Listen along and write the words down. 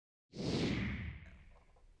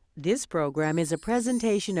This program is a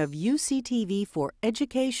presentation of UCTV for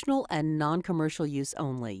educational and non-commercial use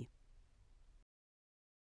only.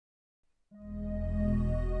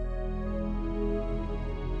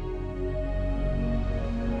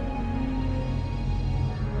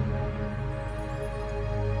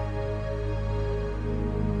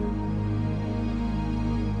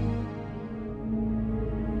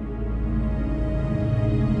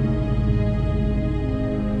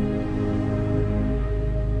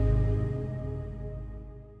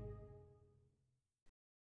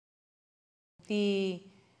 The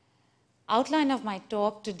outline of my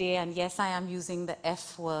talk today, and yes, I am using the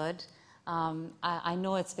F word. I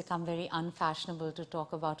know it's become very unfashionable to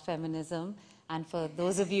talk about feminism, and for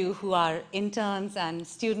those of you who are interns and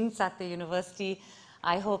students at the university,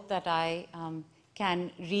 I hope that I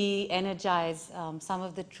can re-energize some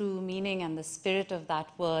of the true meaning and the spirit of that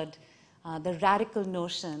word, the radical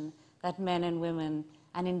notion that men and women,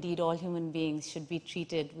 and indeed all human beings, should be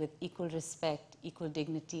treated with equal respect, equal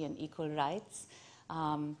dignity, and equal rights.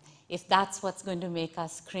 If that's what's going to make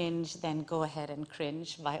us cringe, then go ahead and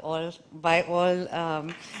cringe. By all,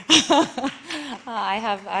 I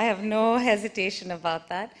have no hesitation about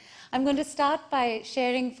that. I'm going to start by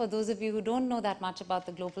sharing, for those of you who don't know that much about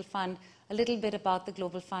the Global Fund, a little bit about the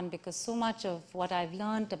Global Fund, because so much of what I've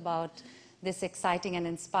learned about this exciting and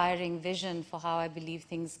inspiring vision for how I believe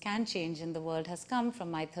things can change in the world has come from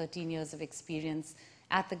my 13 years of experience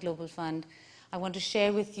at the Global Fund. I want to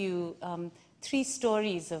share with you 3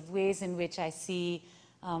 stories of ways in which I see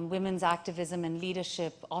women's activism and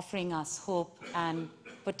leadership offering us hope and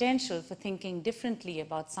potential for thinking differently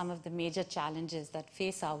about some of the major challenges that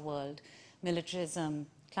face our world: militarism,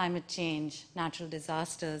 climate change, natural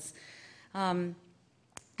disasters. And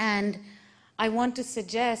I want to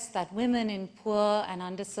suggest that women in poor and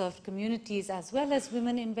underserved communities, as well as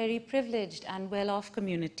women in very privileged and well-off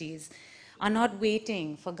communities, are not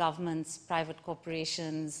waiting for governments, private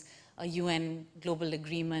corporations, a UN global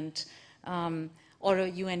agreement, or a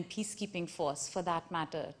UN peacekeeping force, for that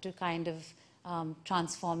matter, to kind of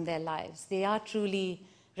transform their lives. They are truly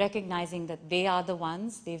recognizing that they are the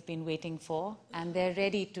ones they've been waiting for, and they're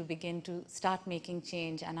ready to begin to start making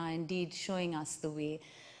change and are indeed showing us the way.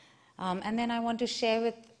 And then I want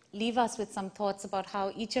to leave us with some thoughts about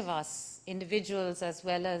how each of us, individuals as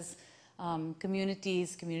well as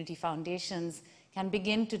communities, community foundations, can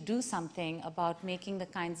begin to do something about making the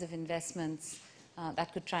kinds of investments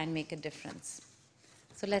that could try and make a difference.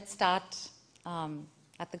 So let's start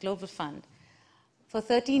at the Global Fund. For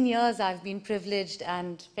 13 years, I've been privileged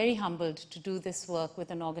and very humbled to do this work with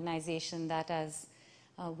an organization that, as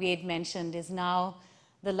Wade mentioned, is now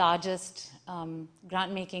the largest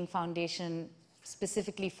grant-making foundation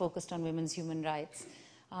specifically focused on women's human rights.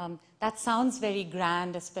 That sounds very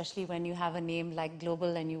grand, especially when you have a name like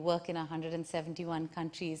Global and you work in 171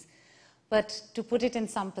 countries. But to put it in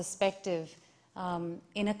some perspective,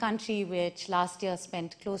 in a country which last year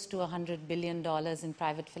spent close to $100 billion in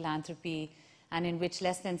private philanthropy, and in which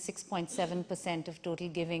less than 6.7% of total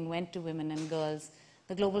giving went to women and girls,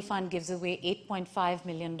 the Global Fund gives away $8.5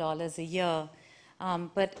 million a year.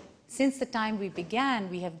 But since the time we began,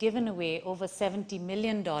 we have given away over $70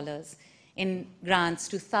 million in grants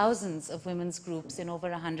to thousands of women's groups in over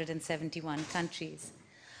 171 countries.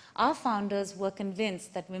 Our founders were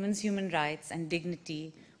convinced that women's human rights and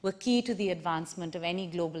dignity were key to the advancement of any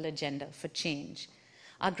global agenda for change.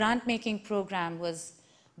 Our grant-making program was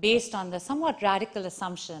based on the somewhat radical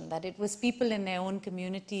assumption that it was people in their own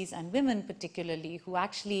communities, and women particularly, who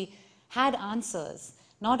actually had answers,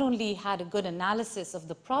 not only had a good analysis of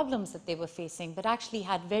the problems that they were facing, but actually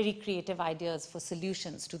had very creative ideas for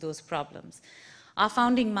solutions to those problems. Our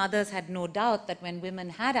founding mothers had no doubt that when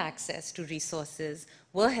women had access to resources,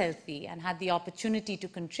 were healthy, and had the opportunity to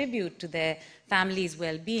contribute to their family's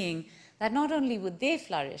well-being, that not only would they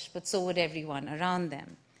flourish, but so would everyone around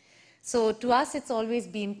them. So to us, it's always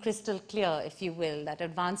been crystal clear, if you will, that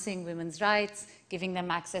advancing women's rights, giving them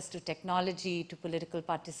access to technology, to political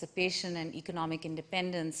participation and economic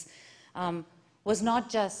independence was not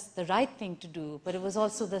just the right thing to do, but it was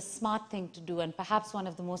also the smart thing to do, and perhaps one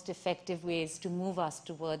of the most effective ways to move us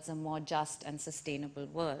towards a more just and sustainable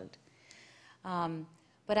world.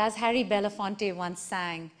 But as Harry Belafonte once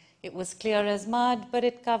sang, "It was clear as mud, but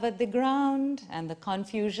it covered the ground, and the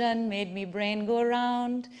confusion made me brain go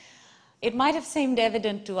round." It might have seemed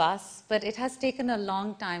evident to us, but it has taken a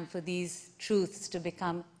long time for these truths to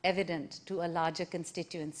become evident to a larger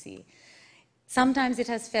constituency. Sometimes it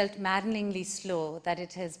has felt maddeningly slow that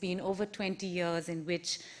it has been over 20 years in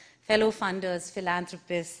which fellow funders,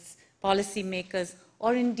 philanthropists, policymakers,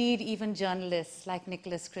 or indeed even journalists like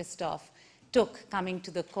Nicholas Kristof took coming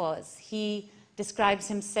to the cause. He describes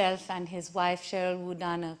himself and his wife, Cheryl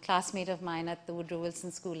Woodan, a classmate of mine at the Woodrow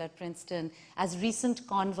Wilson School at Princeton, as recent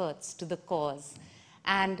converts to the cause.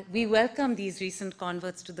 And we welcome these recent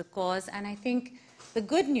converts to the cause, and I think the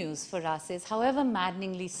good news for us is, however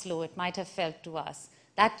maddeningly slow it might have felt to us,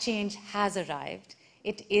 that change has arrived.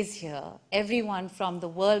 It is here. Everyone from the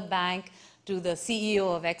World Bank to the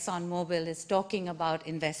CEO of ExxonMobil is talking about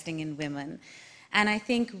investing in women. And I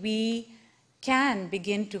think we can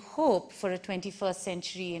begin to hope for a 21st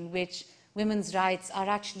century in which women's rights are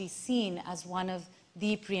actually seen as one of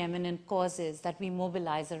the preeminent causes that we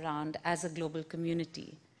mobilize around as a global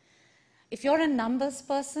community. If you're a numbers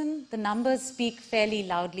person, the numbers speak fairly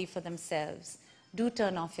loudly for themselves. Do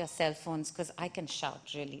turn off your cell phones, because I can shout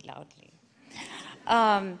really loudly.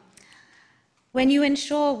 When you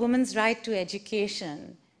ensure women's right to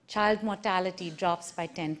education, child mortality drops by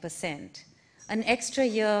 10%. An extra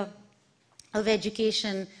year of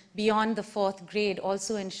education beyond the 4th grade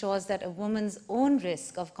also ensures that a woman's own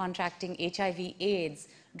risk of contracting HIV/AIDS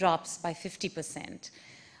drops by 50%.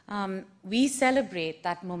 We celebrate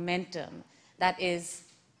that momentum that is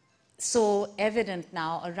so evident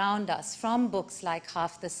now around us from books like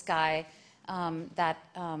Half the Sky that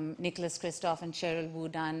Nicholas Kristof and Cheryl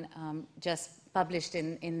Woodan just published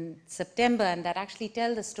in September, and that actually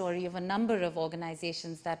tell the story of a number of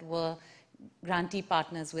organizations that were grantee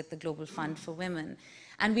partners with the Global Fund for Women.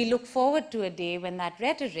 And we look forward to a day when that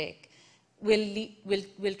rhetoric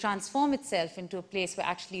will transform itself into a place where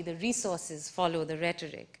actually the resources follow the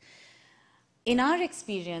rhetoric. In our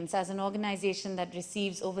experience, as an organization that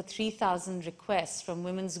receives over 3,000 requests from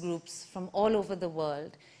women's groups from all over the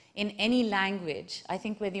world, in any language, I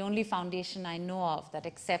think we're the only foundation I know of that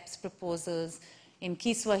accepts proposals in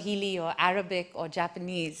Kiswahili or Arabic or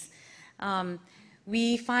Japanese.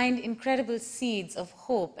 We find incredible seeds of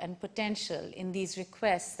hope and potential in these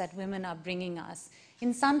requests that women are bringing us.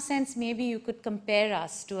 In some sense, maybe you could compare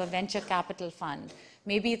us to a venture capital fund.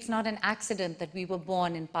 Maybe it's not an accident that we were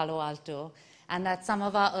born in Palo Alto, and that some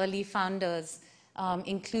of our early founders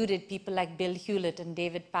included people like Bill Hewlett and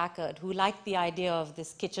David Packard, who liked the idea of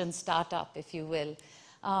this kitchen startup, if you will.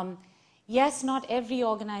 Yes, not every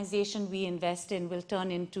organization we invest in will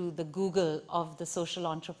turn into the Google of the social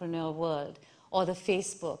entrepreneur world, or the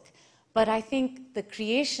Facebook. But I think the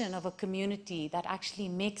creation of a community that actually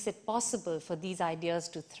makes it possible for these ideas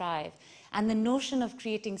to thrive, and the notion of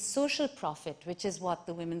creating social profit, which is what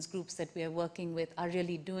the women's groups that we are working with are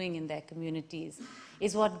really doing in their communities,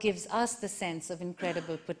 is what gives us the sense of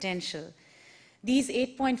incredible potential. These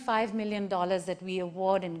 $8.5 million that we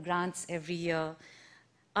award in grants every year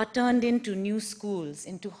are turned into new schools,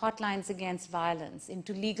 into hotlines against violence,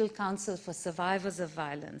 into legal counsel for survivors of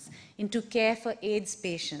violence, into care for AIDS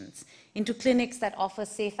patients, into clinics that offer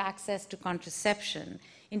safe access to contraception,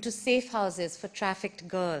 into safe houses for trafficked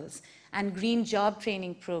girls, and green job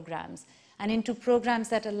training programs, and into programs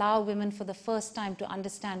that allow women for the first time to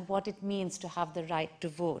understand what it means to have the right to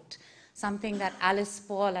vote, something that Alice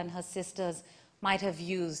Paul and her sisters might have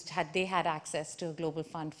used had they had access to a Global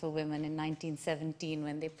Fund for Women in 1917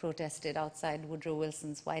 when they protested outside Woodrow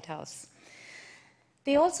Wilson's White House.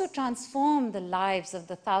 They also transform the lives of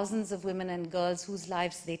the thousands of women and girls whose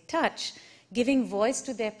lives they touch, giving voice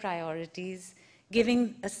to their priorities,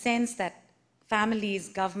 giving a sense that families,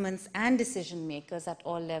 governments, and decision makers at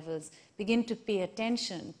all levels begin to pay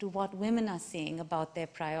attention to what women are saying about their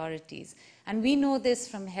priorities. And we know this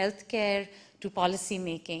from healthcare to policy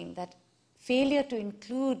making, that failure to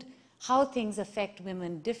include how things affect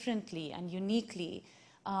women differently and uniquely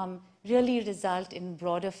really result in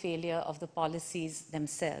broader failure of the policies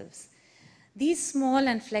themselves. These small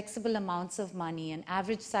and flexible amounts of money, an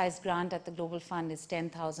average size grant at the Global Fund is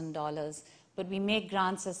 $10,000, but we make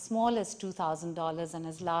grants as small as $2,000 and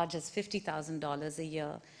as large as $50,000 a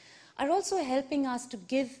year, are also helping us to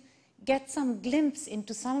get some glimpse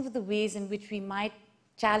into some of the ways in which we might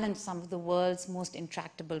challenge some of the world's most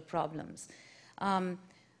intractable problems.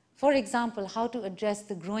 For example, how to address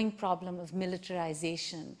the growing problem of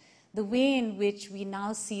militarization, the way in which we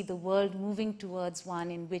now see the world moving towards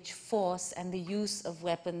one in which force and the use of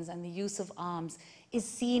weapons and the use of arms is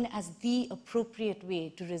seen as the appropriate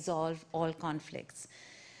way to resolve all conflicts.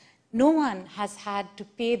 No one has had to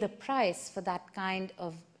pay the price for that kind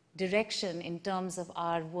of direction in terms of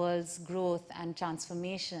our world's growth and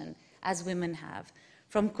transformation as women have.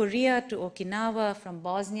 From Korea to Okinawa, from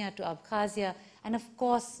Bosnia to Abkhazia, and of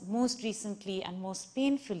course, most recently and most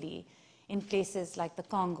painfully in places like the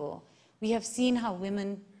Congo, we have seen how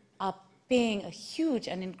women are paying a huge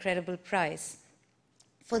and incredible price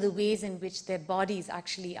for the ways in which their bodies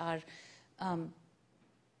actually are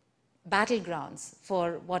battlegrounds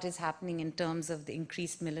for what is happening in terms of the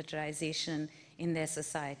increased militarization in their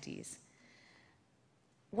societies.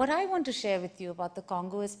 What I want to share with you about the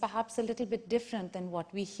Congo is perhaps a little bit different than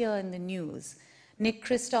what we hear in the news. Nick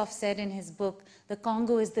Kristof said in his book, "The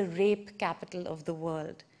Congo is the rape capital of the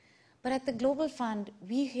world." But at the Global Fund,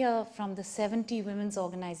 we hear from the 70 women's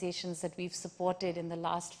organizations that we've supported in the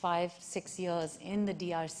last 5-6 years in the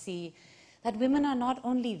DRC that women are not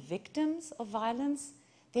only victims of violence,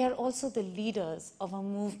 they are also the leaders of a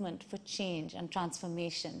movement for change and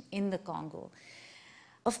transformation in the Congo.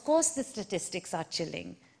 Of course, the statistics are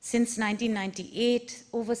chilling. Since 1998,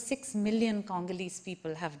 over 6 million Congolese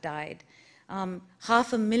people have died.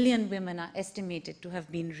 500,000 women are estimated to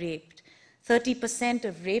have been raped. 30%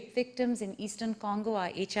 of rape victims in Eastern Congo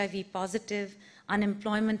are HIV positive.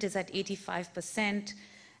 Unemployment is at 85%,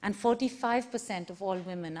 and 45% of all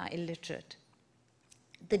women are illiterate.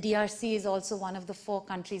 The DRC is also one of the 4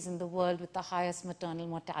 countries in the world with the highest maternal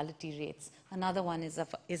mortality rates. Another one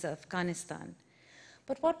is Afghanistan.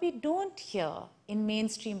 But what we don't hear in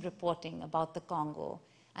mainstream reporting about the Congo,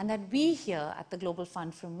 and that we hear at the Global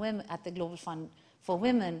Fund for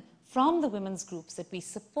Women from the women's groups that we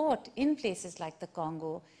support in places like the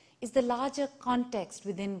Congo, is the larger context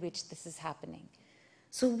within which this is happening.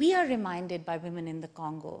 So we are reminded by women in the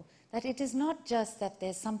Congo that it is not just that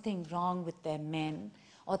there's something wrong with their men,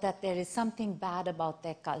 or that there is something bad about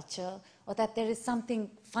their culture, or that there is something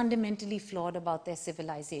fundamentally flawed about their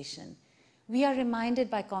civilization. We are reminded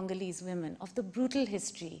by Congolese women of the brutal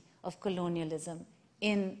history of colonialism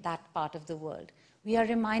in that part of the world. We are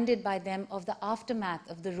reminded by them of the aftermath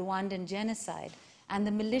of the Rwandan genocide and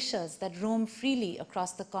the militias that roam freely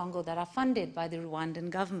across the Congo that are funded by the Rwandan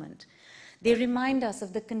government. They remind us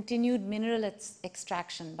of the continued mineral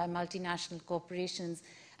extraction by multinational corporations,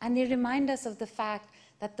 and they remind us of the fact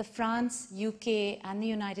that the France, UK, and the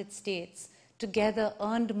United States together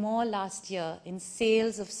earned more last year in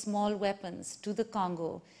sales of small weapons to the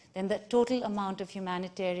Congo than the total amount of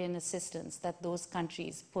humanitarian assistance that those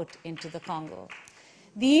countries put into the Congo.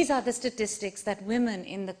 These are the statistics that women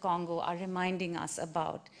in the Congo are reminding us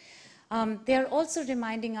about. They are also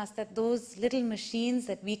reminding us that those little machines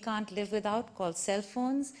that we can't live without, called cell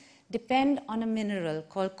phones, depend on a mineral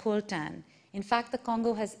called coltan. In fact, the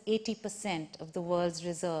Congo has 80% of the world's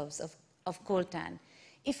reserves of coltan.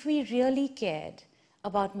 If we really cared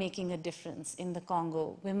about making a difference in the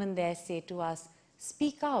Congo, women there say to us,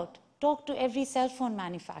 speak out, talk to every cell phone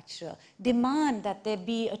manufacturer, demand that there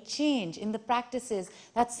be a change in the practices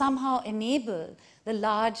that somehow enable the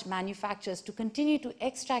large manufacturers to continue to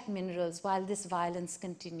extract minerals while this violence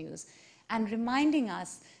continues, and reminding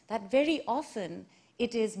us that very often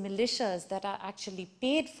it is militias that are actually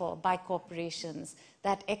paid for by corporations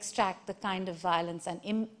that extract the kind of violence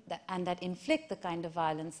and that inflict the kind of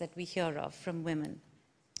violence that we hear of from women.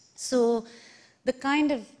 So the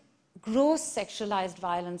kind of gross sexualized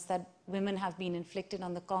violence that women have been inflicted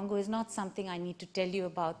on the Congo is not something I need to tell you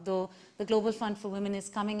about, though the Global Fund for Women is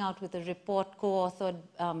coming out with a report co-authored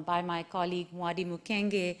by my colleague Mwadi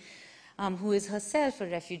Mukenge, who is herself a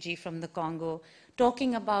refugee from the Congo,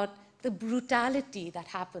 talking about the brutality that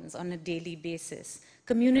happens on a daily basis.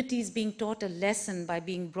 Communities being taught a lesson by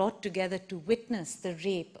being brought together to witness the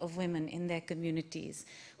rape of women in their communities,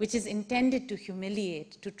 which is intended to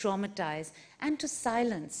humiliate, to traumatize, and to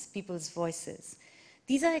silence people's voices.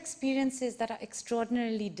 These are experiences that are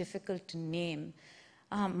extraordinarily difficult to name,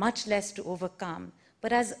 much less to overcome.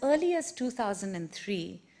 But as early as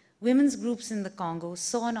 2003, women's groups in the Congo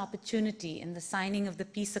saw an opportunity in the signing of the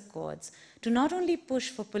peace accords to not only push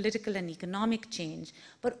for political and economic change,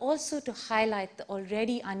 but also to highlight the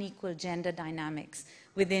already unequal gender dynamics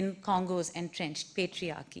within Congo's entrenched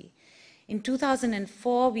patriarchy. In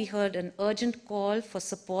 2004, we heard an urgent call for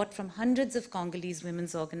support from hundreds of Congolese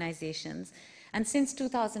women's organizations, and since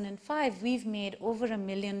 2005, we've made over $1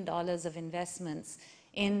 million of investments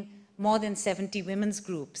in more than 70 women's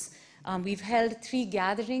groups. We've held 3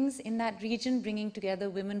 gatherings in that region, bringing together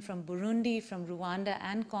women from Burundi, from Rwanda,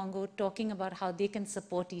 and Congo, talking about how they can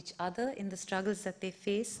support each other in the struggles that they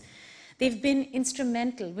face. They've been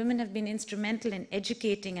instrumental, women have been instrumental in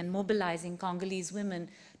educating and mobilizing Congolese women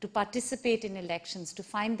to participate in elections, to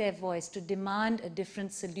find their voice, to demand a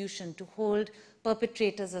different solution, to hold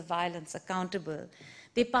perpetrators of violence accountable.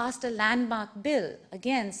 They passed a landmark bill,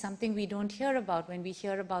 again, something we don't hear about when we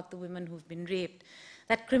hear about the women who've been raped,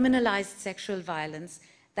 that criminalized sexual violence,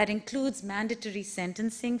 that includes mandatory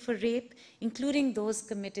sentencing for rape, including those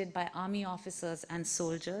committed by army officers and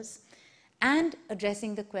soldiers, and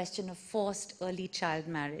addressing the question of forced early child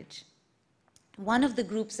marriage. One of the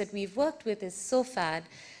groups that we've worked with is SOFAD,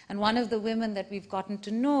 and one of the women that we've gotten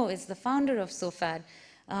to know is the founder of SOFAD,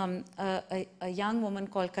 a young woman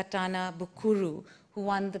called Katana Bukuru, who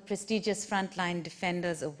won the prestigious Frontline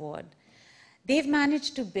Defenders Award. They've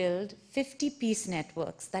managed to build 50 peace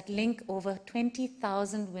networks that link over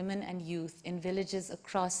 20,000 women and youth in villages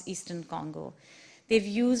across eastern Congo. They've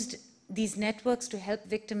used these networks to help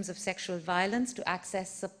victims of sexual violence to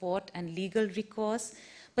access support and legal recourse,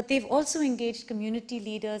 but they've also engaged community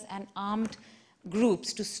leaders and armed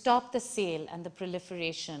groups to stop the sale and the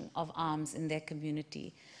proliferation of arms in their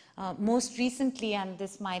community. Most recently, and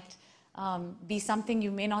this might be something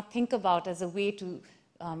you may not think about as a way to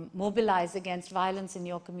mobilize against violence in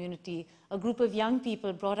your community, a group of young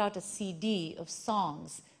people brought out a CD of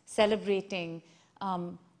songs celebrating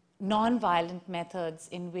non-violent methods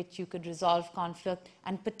in which you could resolve conflict,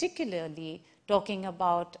 and particularly talking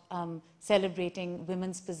about celebrating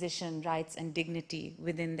women's position, rights, and dignity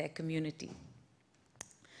within their community.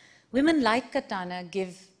 Women like Katana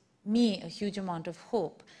give me a huge amount of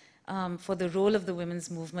hope for the role of the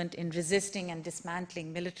women's movement in resisting and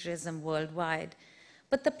dismantling militarism worldwide.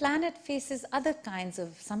 But the planet faces other kinds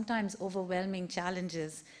of sometimes overwhelming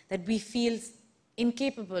challenges that we feel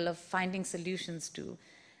incapable of finding solutions to.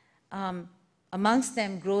 Amongst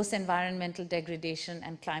them, gross environmental degradation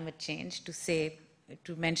and climate change,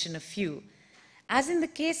 to mention a few. As in the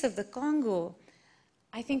case of the Congo,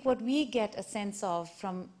 I think what we get a sense of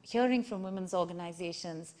from hearing from women's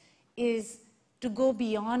organizations is to go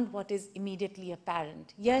beyond what is immediately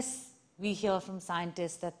apparent. Yes, we hear from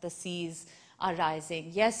scientists that the seas are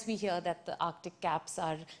rising. Yes, we hear that the Arctic caps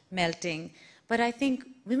are melting. But I think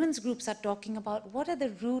women's groups are talking about what are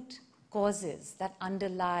the root causes that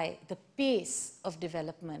underlie the pace of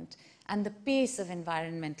development and the pace of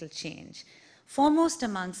environmental change. Foremost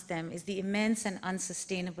amongst them is the immense and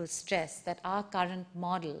unsustainable stress that our current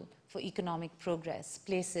model for economic progress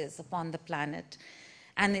places upon the planet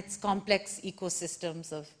and its complex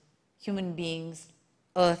ecosystems of human beings,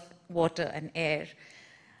 earth, water, and air.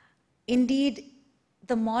 Indeed,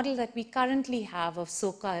 the model that we currently have of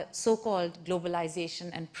so-called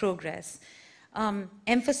globalization and progress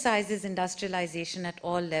emphasizes industrialization at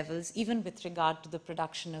all levels, even with regard to the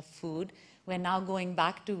production of food. We're now going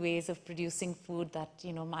back to ways of producing food that,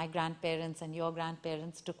 my grandparents and your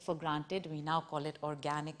grandparents took for granted. We now call it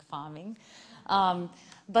organic farming.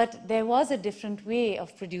 But there was a different way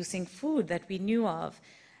of producing food that we knew of.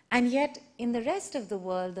 And yet, in the rest of the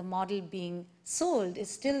world, the model being sold is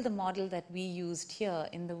still the model that we used here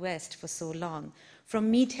in the West for so long.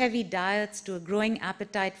 From meat-heavy diets to a growing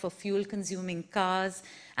appetite for fuel-consuming cars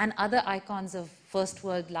and other icons of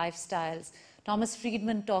first-world lifestyles, Thomas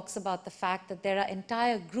Friedman talks about the fact that there are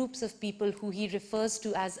entire groups of people who he refers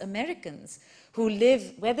to as Americans, who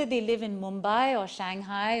live, whether they live in Mumbai or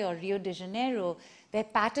Shanghai or Rio de Janeiro, their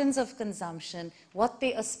patterns of consumption, what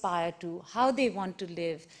they aspire to, how they want to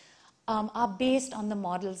live, are based on the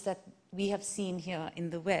models that we have seen here in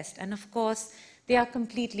the West. And of course, they are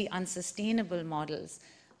completely unsustainable models.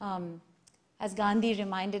 As Gandhi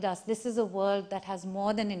reminded us, this is a world that has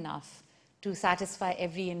more than enough to satisfy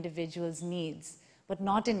every individual's needs, but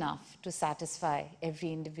not enough to satisfy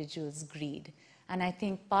every individual's greed. And I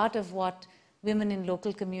think part of what women in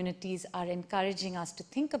local communities are encouraging us to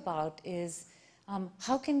think about is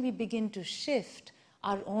how can we begin to shift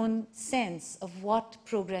our own sense of what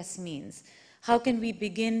progress means? How can we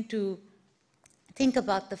begin to think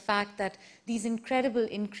about the fact that these incredible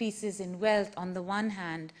increases in wealth, on the one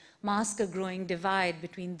hand, mask a growing divide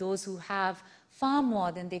between those who have far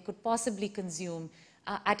more than they could possibly consume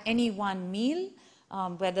at any one meal,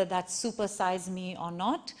 whether that's super size me or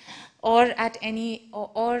not, or at any,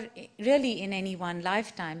 or really in any one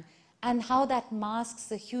lifetime, and how that masks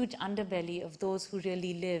the huge underbelly of those who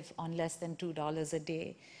really live on less than $2 a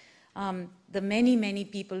day. The many, many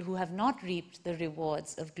people who have not reaped the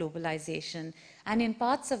rewards of globalization, and in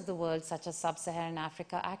parts of the world, such as sub-Saharan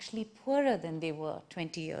Africa, actually poorer than they were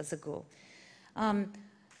 20 years ago.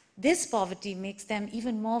 This poverty makes them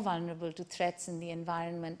even more vulnerable to threats in the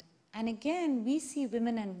environment. And again, we see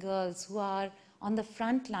women and girls who are on the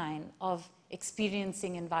front line of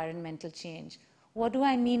experiencing environmental change. What do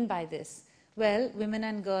I mean by this? Well, women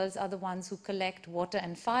and girls are the ones who collect water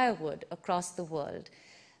and firewood across the world.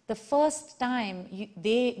 The first time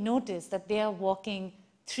they notice that they are walking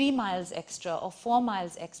 3 miles extra or 4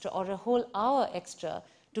 miles extra or a whole hour extra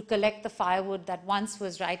to collect the firewood that once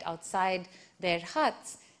was right outside their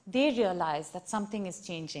huts, they realize that something is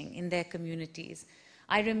changing in their communities.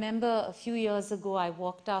 I remember a few years ago, I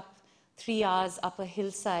walked up 3 hours up a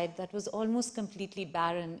hillside that was almost completely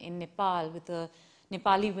barren in Nepal with a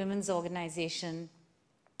Nepali women's organization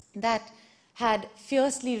that had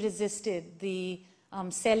fiercely resisted the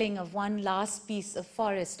selling of one last piece of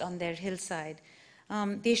forest on their hillside.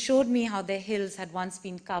 They showed me how their hills had once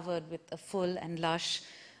been covered with a full and lush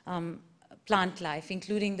plant life,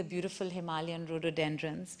 including the beautiful Himalayan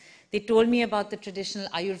rhododendrons. They told me about the traditional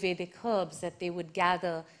Ayurvedic herbs that they would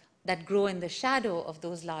gather that grow in the shadow of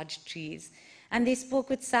those large trees. And they spoke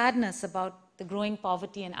with sadness about the growing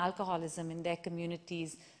poverty and alcoholism in their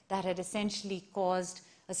communities that had essentially caused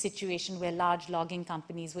a situation where large logging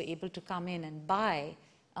companies were able to come in and buy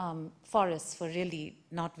forests for really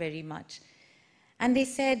not very much. And they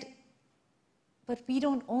said, but we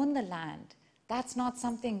don't own the land. That's not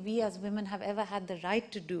something we as women have ever had the right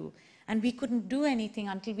to do. And we couldn't do anything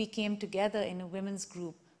until we came together in a women's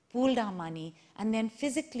group, pooled our money, and then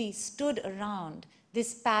physically stood around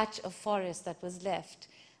this patch of forest that was left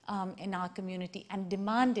in our community and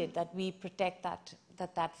demanded that we protect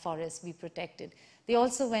that forest be protected. They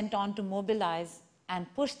also went on to mobilize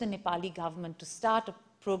and push the Nepali government to start a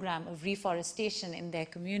program of reforestation in their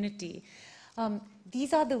community.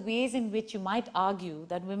 These are the ways in which you might argue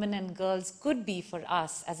that women and girls could be for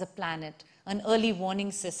us as a planet, an early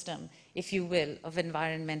warning system, if you will, of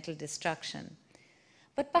environmental destruction.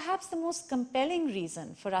 But perhaps the most compelling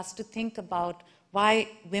reason for us to think about why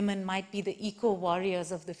women might be the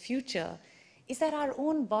eco-warriors of the future is that our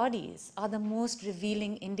own bodies are the most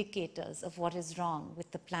revealing indicators of what is wrong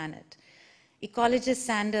with the planet. Ecologist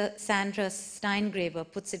Sandra Steingraber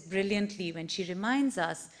puts it brilliantly when she reminds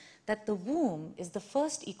us that the womb is the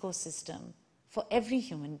first ecosystem for every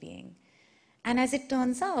human being. And as it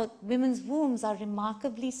turns out, women's wombs are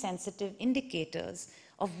remarkably sensitive indicators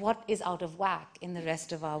of what is out of whack in the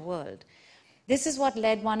rest of our world. This is what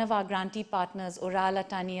led one of our grantee partners, Orala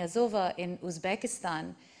Taniyazova in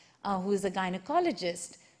Uzbekistan, who is a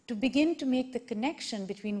gynecologist, to begin to make the connection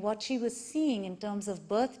between what she was seeing in terms of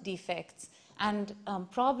birth defects and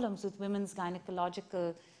problems with women's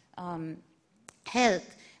gynecological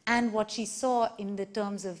health and what she saw in the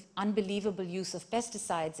terms of unbelievable use of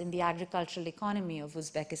pesticides in the agricultural economy of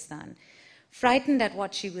Uzbekistan. Frightened at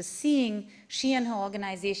what she was seeing, she and her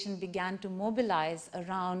organization began to mobilize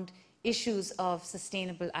around issues of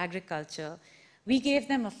sustainable agriculture. We gave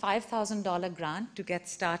them a $5,000 grant to get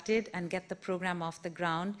started and get the program off the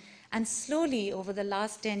ground, and slowly over the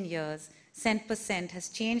last 10 years, Cent Per Cent has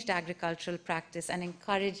changed agricultural practice and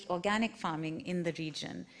encouraged organic farming in the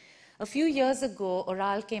region. A few years ago,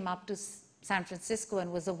 Oral came up to San Francisco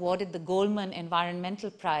and was awarded the Goldman Environmental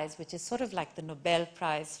Prize, which is sort of like the Nobel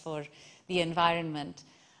Prize for the environment.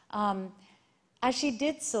 As she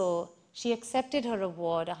did so, she accepted her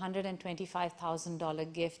award, a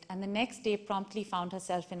 $125,000 gift, and the next day promptly found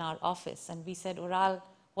herself in our office. And we said, Oral,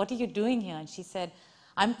 what are you doing here? And she said,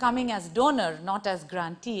 I'm coming as donor, not as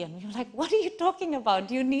grantee. And we were like, what are you talking about?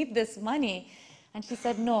 Do you need this money? And she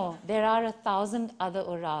said, no, there are 1,000 other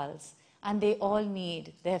Orals, and they all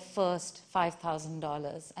need their first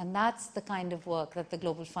 $5,000. And that's the kind of work that the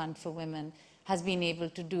Global Fund for Women has been able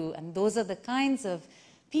to do. And those are the kinds of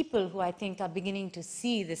people who I think are beginning to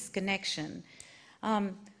see this connection.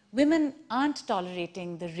 Women aren't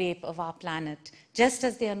tolerating the rape of our planet, just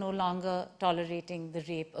as they are no longer tolerating the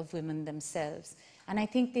rape of women themselves. And I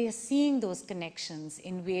think they are seeing those connections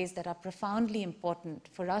in ways that are profoundly important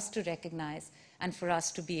for us to recognize and for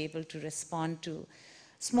us to be able to respond to.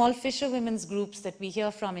 Small fisherwomen's groups that we hear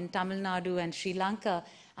from in Tamil Nadu and Sri Lanka,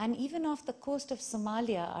 and even off the coast of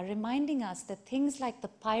Somalia, are reminding us that things like the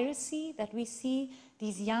piracy that we see,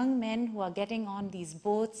 these young men who are getting on these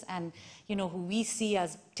boats and who we see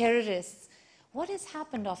as terrorists, what has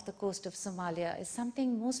happened off the coast of Somalia is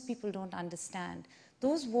something most people don't understand.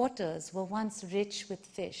 Those waters were once rich with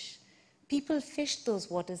fish. People fished those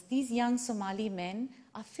waters. These young Somali men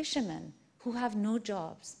are fishermen who have no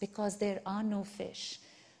jobs because there are no fish.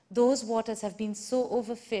 Those waters have been so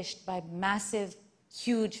overfished by massive,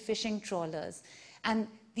 huge fishing trawlers. And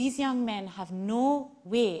these young men have no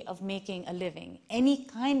way of making a living, any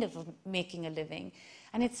kind of making a living.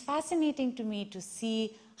 And it's fascinating to me to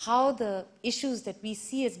see how the issues that we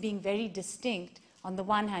see as being very distinct, on the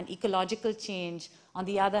one hand, ecological change, on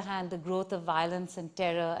the other hand, the growth of violence and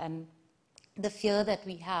terror and the fear that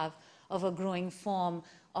we have of a growing form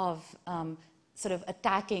of sort of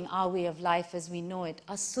attacking our way of life as we know it,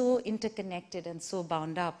 are so interconnected and so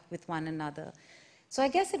bound up with one another. So I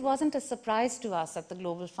guess it wasn't a surprise to us at the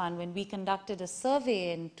Global Fund when we conducted a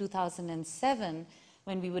survey in 2007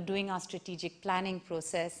 when we were doing our strategic planning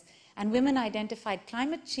process, and women identified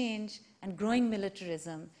climate change and growing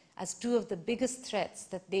militarism as two of the biggest threats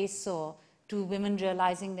that they saw to women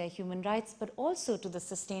realizing their human rights, but also to the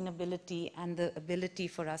sustainability and the ability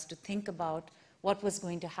for us to think about what was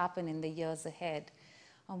going to happen in the years ahead.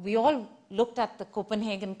 We all looked at the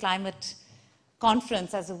Copenhagen Climate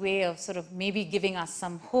Conference as a way of sort of maybe giving us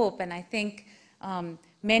some hope, and I think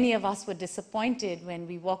many of us were disappointed when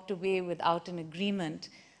we walked away without an agreement.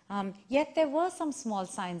 Yet there were some small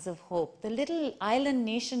signs of hope. The little island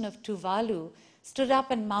nation of Tuvalu stood up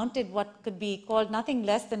and mounted what could be called nothing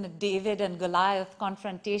less than a David and Goliath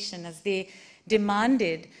confrontation as they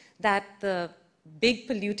demanded that the big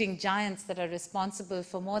polluting giants that are responsible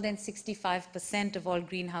for more than 65% of all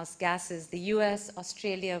greenhouse gases, the US,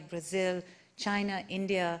 Australia, Brazil, China,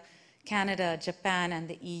 India, Canada, Japan, and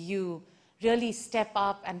the EU, really step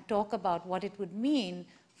up and talk about what it would mean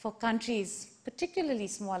for countries, particularly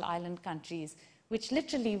small island countries, which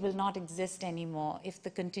literally will not exist anymore if the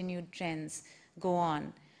continued trends go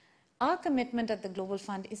on. Our commitment at the Global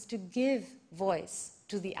Fund is to give voice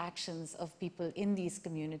to the actions of people in these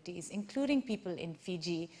communities, including people in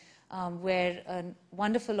Fiji, where a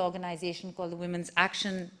wonderful organization called the Women's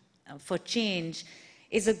Action for Change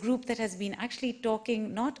is a group that has been actually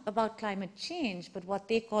talking not about climate change, but what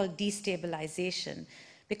they call destabilization.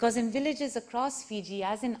 Because in villages across Fiji,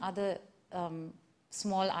 as in other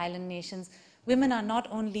small island nations, women are not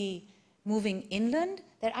only moving inland,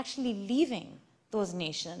 they're actually leaving those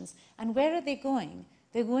nations. And where are they going?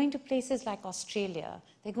 They're going to places like Australia.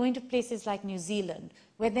 They're going to places like New Zealand,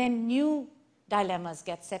 where then new dilemmas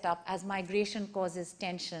get set up as migration causes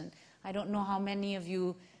tension. I don't know how many of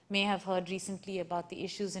you may have heard recently about the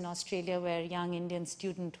issues in Australia where a young Indian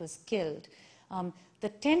student was killed. The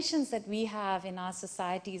tensions that we have in our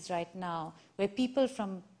societies right now, where people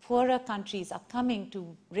from poorer countries are coming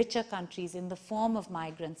to richer countries in the form of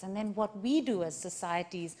migrants, and then what we do as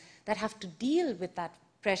societies that have to deal with that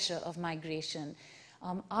pressure of migration.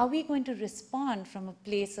 Are we going to respond from a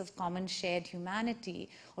place of common shared humanity,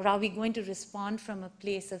 or are we going to respond from a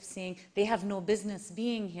place of saying they have no business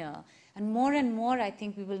being here? And more, I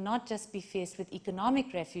think we will not just be faced with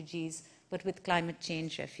economic refugees, but with climate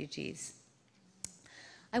change refugees.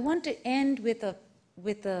 I want to end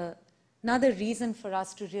with another reason for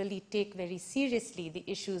us to really take very seriously the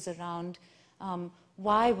issues around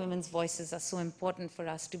why women's voices are so important for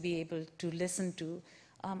us to be able to listen to.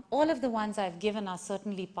 All of the ones I've given are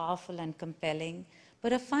certainly powerful and compelling,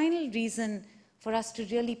 but a final reason for us to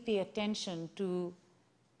really pay attention to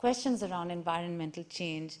questions around environmental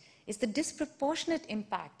change is the disproportionate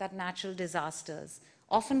impact that natural disasters,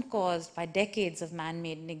 often caused by decades of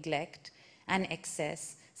man-made neglect and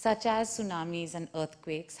excess, such as tsunamis and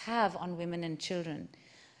earthquakes, have on women and children.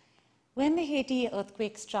 When the Haiti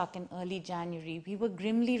earthquake struck in early January, we were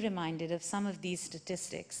grimly reminded of some of these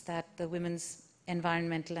statistics that the Women's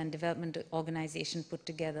Environmental and Development Organization put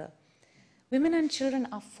together. Women and children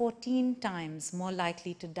are 14 times more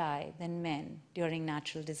likely to die than men during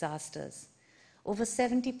natural disasters. Over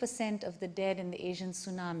 70% of the dead in the Asian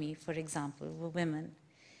tsunami, for example, were women.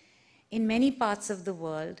 In many parts of the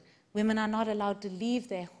world, women are not allowed to leave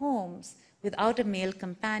their homes without a male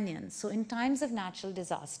companion. So in times of natural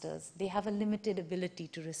disasters, they have a limited ability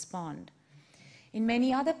to respond. In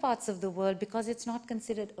many other parts of the world, because it's not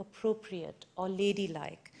considered appropriate or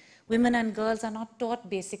ladylike, women and girls are not taught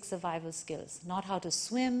basic survival skills, not how to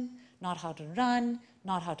swim, not how to run,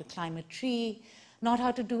 not how to climb a tree, not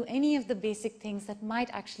how to do any of the basic things that might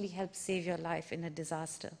actually help save your life in a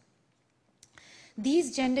disaster.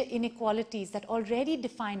 These gender inequalities that already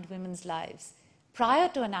defined women's lives prior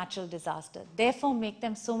to a natural disaster therefore make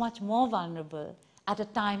them so much more vulnerable at a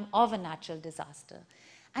time of a natural disaster.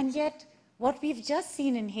 And yet, what we've just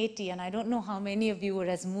seen in Haiti, and I don't know how many of you were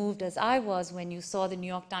as moved as I was when you saw the New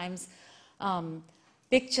York Times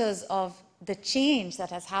pictures of the change that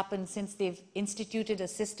has happened since they've instituted a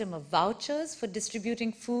system of vouchers for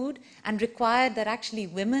distributing food and required that actually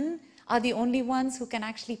women are the only ones who can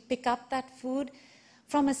actually pick up that food,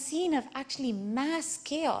 from a scene of actually mass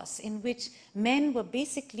chaos in which men were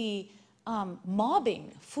basically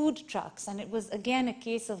mobbing food trucks. And it was, again, a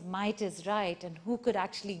case of might is right and who could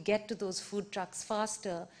actually get to those food trucks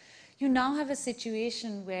faster. You now have a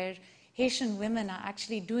situation where Haitian women are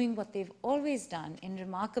actually doing what they've always done in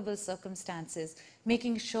remarkable circumstances,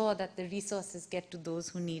 making sure that the resources get to those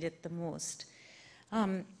who need it the most.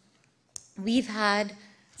 We've had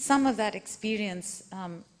some of that experience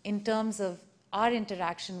in terms of our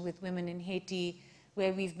interaction with women in Haiti,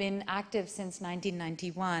 where we've been active since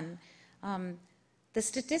 1991. The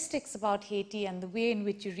statistics about Haiti and the way in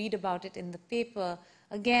which you read about it in the paper,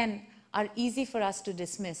 again, are easy for us to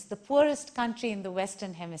dismiss. The poorest country in the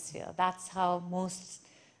Western Hemisphere, that's how most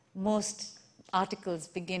articles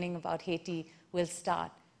beginning about Haiti will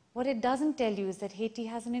start. What it doesn't tell you is that Haiti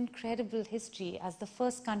has an incredible history as the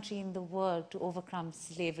first country in the world to overcome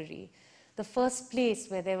slavery, the first place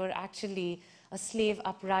where there were actually a slave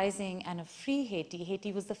uprising and a free Haiti.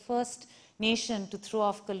 Haiti was the first nation to throw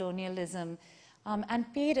off colonialism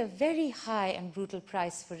and paid a very high and brutal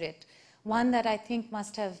price for it, one that I think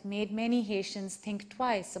must have made many Haitians think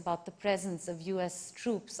twice about the presence of US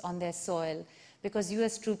troops on their soil, because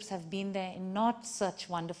US troops have been there in not such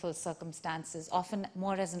wonderful circumstances, often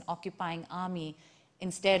more as an occupying army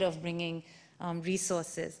instead of bringing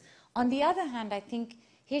resources. On the other hand, I think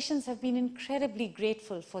Haitians have been incredibly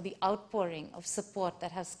grateful for the outpouring of support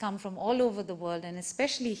that has come from all over the world, and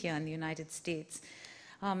especially here in the United States.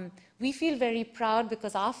 We feel very proud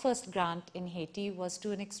because our first grant in Haiti was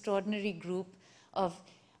to an extraordinary group of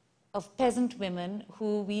peasant women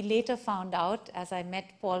who we later found out, as I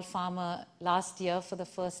met Paul Farmer last year for the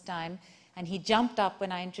first time, and he jumped up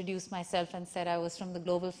when I introduced myself and said I was from the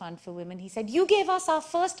Global Fund for Women. He said, "You gave us our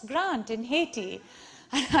first grant in Haiti."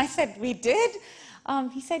 And I said, "We did?"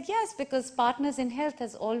 He said, "Yes, because Partners in Health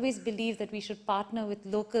has always believed that we should partner with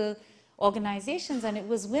local organizations, and it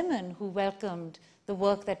was women who welcomed the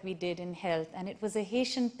work that we did in health. And it was a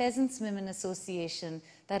Haitian Peasants Women Association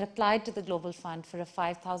that applied to the Global Fund for a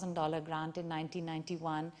 $5,000 grant in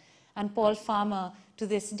 1991. And Paul Farmer, to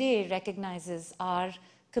this day, recognizes our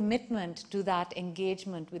commitment to that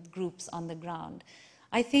engagement with groups on the ground.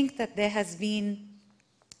 I think that there has been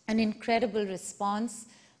an incredible response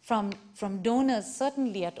from donors,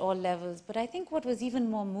 certainly at all levels. But I think what was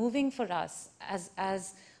even more moving for us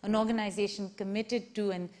as an organization committed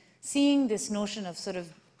to and seeing this notion of sort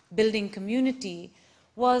of building community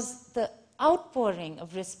was the outpouring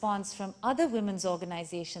of response from other women's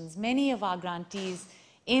organizations, many of our grantees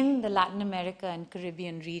in the Latin America and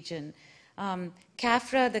Caribbean region.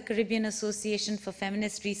 CAFRA, the Caribbean Association for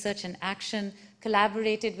Feminist Research and Action,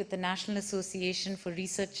 collaborated with the National Association for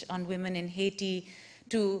Research on Women in Haiti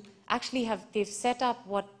to actually they've set up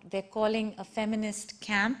what they're calling a feminist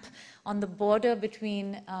camp on the border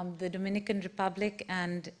between the Dominican Republic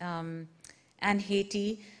and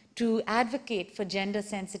Haiti to advocate for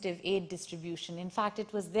gender-sensitive aid distribution. In fact,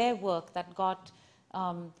 it was their work that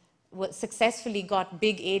successfully got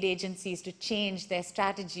big aid agencies to change their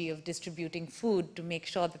strategy of distributing food to make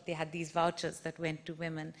sure that they had these vouchers that went to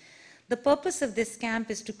women. The purpose of this camp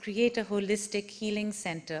is to create a holistic healing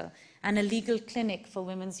center and a legal clinic for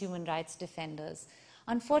women's human rights defenders.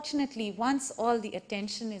 Unfortunately, once all the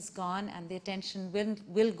attention is gone, and the attention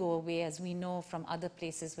will go away, as we know from other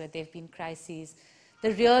places where there have been crises,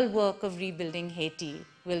 the real work of rebuilding Haiti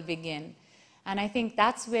will begin. And I think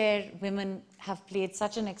that's where women have played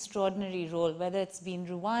such an extraordinary role, whether it's been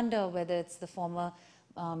Rwanda, whether it's the former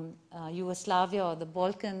Yugoslavia or the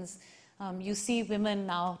Balkans. You see women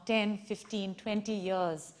now 10, 15, 20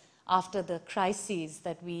 years after the crises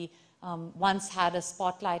that we once had a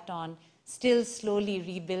spotlight on, still slowly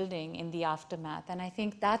rebuilding in the aftermath. And I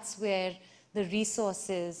think that's where the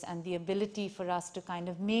resources and the ability for us to kind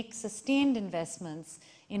of make sustained investments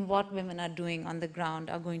in what women are doing on the ground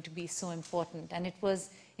are going to be so important. And it was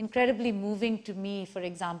incredibly moving to me, for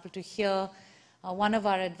example, to hear one of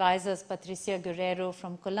our advisors, Patricia Guerrero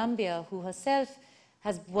from Colombia, who herself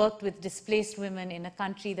has worked with displaced women in a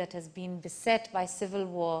country that has been beset by civil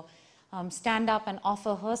war, stand up and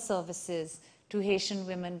offer her services to Haitian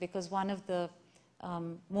women, because one of the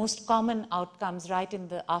most common outcomes right in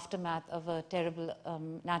the aftermath of a terrible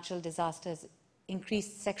natural disaster is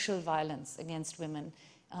increased sexual violence against women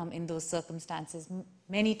in those circumstances,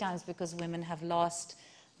 many times because women have lost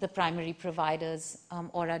the primary providers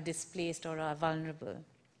or are displaced or are vulnerable.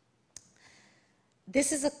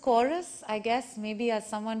 This is a chorus, I guess, maybe as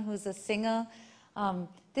someone who's a singer,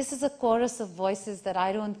 this is a chorus of voices that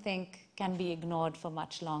I don't think can be ignored for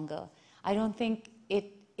much longer. I don't think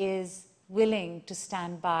it is willing to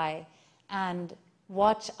stand by and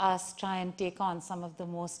watch us try and take on some of the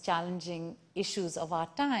most challenging issues of our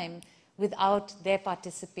time without their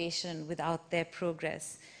participation, without their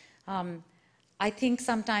progress. I think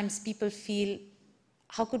sometimes people feel,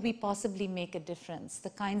 how could we possibly make a difference?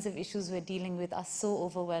 The kinds of issues we're dealing with are so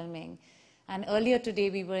overwhelming. And earlier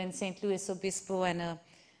today we were in St. Louis Obispo, and a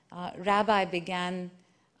rabbi began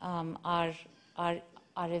our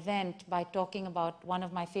event by talking about one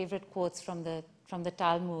of my favorite quotes from the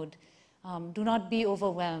Talmud. Do not be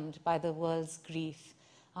overwhelmed by the world's grief.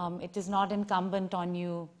 It is not incumbent on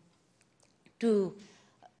you to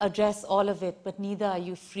address all of it, but neither are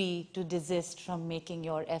you free to desist from making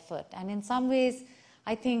your effort. And in some ways,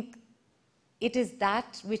 I think it is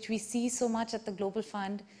that which we see so much at the Global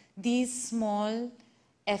Fund, these small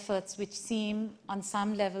efforts which seem on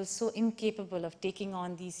some level so incapable of taking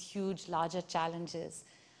on these huge, larger challenges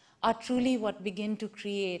are truly what begin to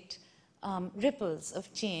create ripples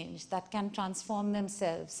of change that can transform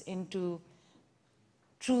themselves into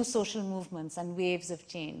true social movements and waves of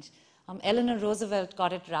change. Eleanor Roosevelt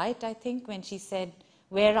got it right, I think, when she said,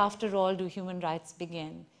 "Where, after all, do human rights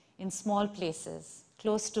begin? In small places,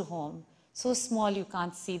 close to home, so small you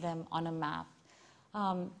can't see them on a map."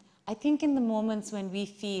 I think in the moments when we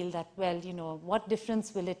feel that, well, you know, what difference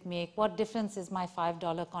will it make? What difference is my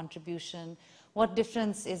 $5 contribution? What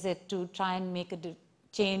difference is it to try and make a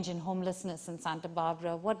change in homelessness in Santa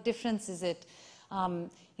Barbara? What difference is it?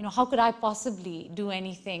 You know, how could I possibly do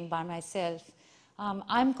anything by myself?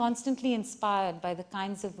 I'm constantly inspired by the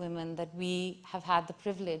kinds of women that we have had the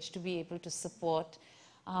privilege to be able to support.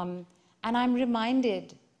 And I'm reminded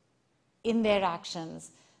in their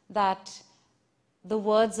actions that the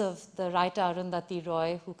words of the writer Arundhati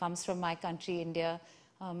Roy, who comes from my country, India,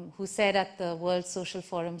 who said at the World Social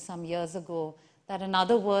Forum some years ago that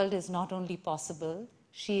another world is not only possible,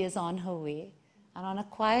 she is on her way. And on a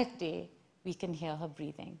quiet day, we can hear her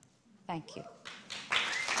breathing. Thank you.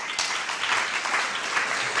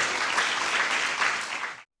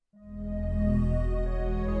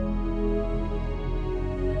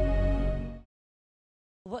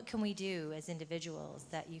 What can we do as individuals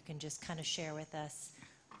that you can just kind of share with us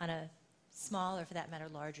on a small, or for that matter,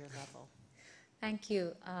 larger level? Thank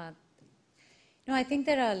you. No, I think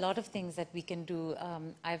there are a lot of things that we can do.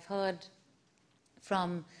 I've heard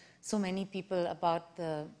from so many people about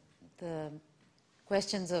the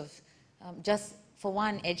questions of just, for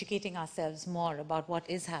one, educating ourselves more about what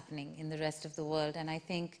is happening in the rest of the world. And I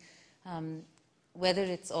think whether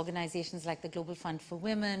it's organizations like the Global Fund for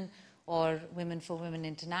Women, or Women for Women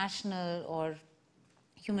International, or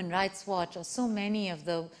Human Rights Watch, or so many of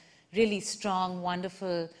the really strong,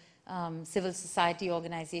 wonderful civil society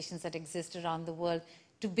organizations that exist around the world,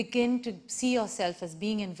 to begin to see yourself as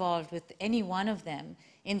being involved with any one of them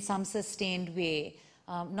in some sustained way,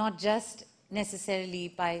 not just necessarily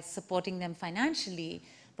by supporting them financially,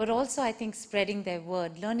 but also, I think, spreading their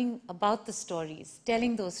word, learning about the stories,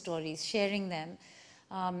 telling those stories, sharing them.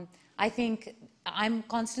 I think I'm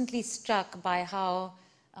constantly struck by how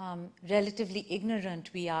relatively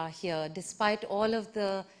ignorant we are here, despite all of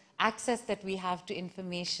the access that we have to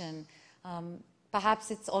information. Perhaps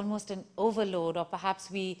it's almost an overload, or perhaps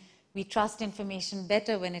we trust information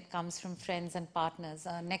better when it comes from friends and partners.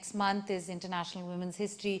 Next month is International Women's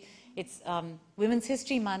History. It's Women's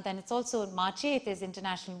History Month, and it's also March 8th is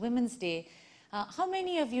International Women's Day. How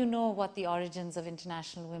many of you know what the origins of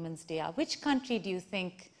International Women's Day are? Which country do you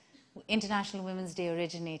think International Women's Day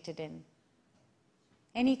originated in?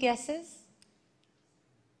 Any guesses?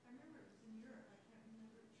 I remember it was in Europe. I can't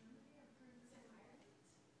remember Germany. I've heard it in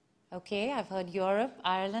Ireland. Okay, I've heard Europe,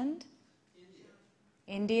 Ireland,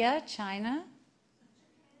 India, China,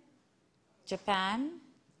 Japan.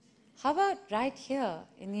 How about right here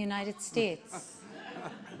in the United States?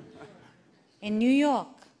 In New York,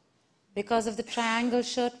 because of the Triangle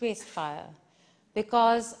Shirtwaist Fire,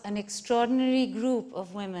 because an extraordinary group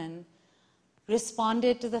of women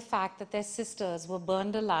responded to the fact that their sisters were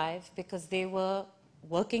burned alive because they were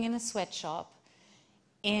working in a sweatshop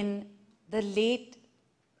in the late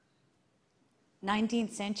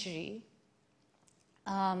 19th century,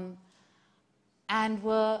 and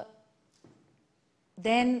were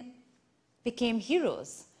then became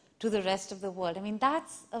heroes to the rest of the world. I mean,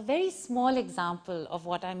 that's a very small example of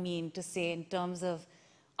what I mean to say in terms of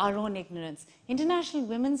our own ignorance. International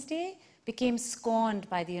Women's Day became scorned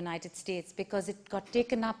by the United States because it got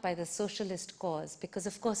taken up by the socialist cause, because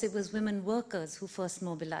of course it was women workers who first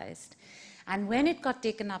mobilized. And when it got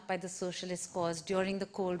taken up by the socialist cause during the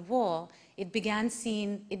Cold War, it began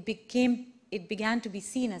to be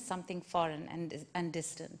seen as something foreign and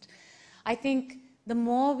distant. I think the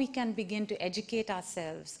more we can begin to educate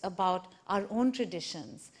ourselves about our own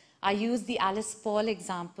traditions. I use the Alice Paul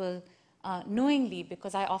example knowingly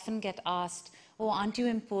because I often get asked, oh, aren't you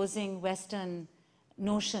imposing Western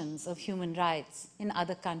notions of human rights in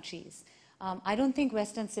other countries? I don't think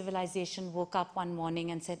Western civilization woke up one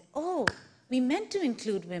morning and said, oh, we meant to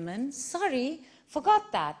include women, sorry,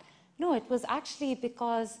 forgot that. No, it was actually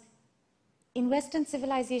because in Western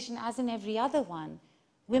civilization, as in every other one,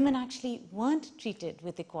 women actually weren't treated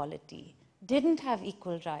with equality, didn't have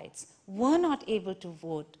equal rights, were not able to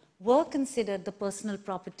vote, were considered the personal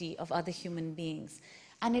property of other human beings.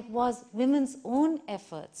 And it was women's own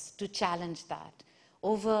efforts to challenge that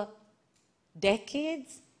over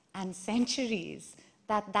decades and centuries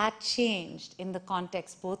that changed in the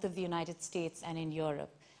context both of the United States and in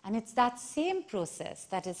Europe. And it's that same process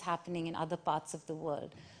that is happening in other parts of the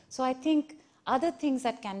world. So I think other things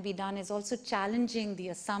that can be done is also challenging the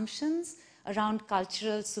assumptions around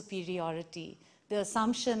cultural superiority, the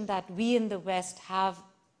assumption that we in the West have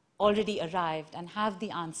already arrived and have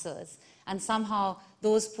the answers, and somehow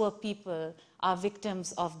those poor people are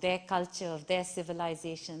victims of their culture, of their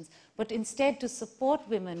civilizations, but instead to support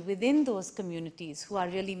women within those communities who are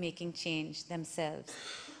really making change themselves.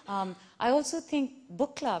 I also think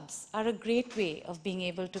book clubs are a great way of being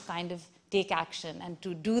able to kind of take action and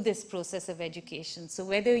to do this process of education. So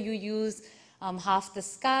whether you use Half the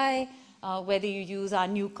Sky, whether you use our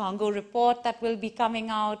new Congo report that will be coming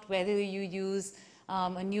out, whether you use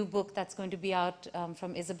a new book that's going to be out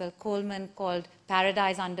from Isabel Coleman called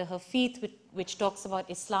Paradise Under Her Feet, which talks about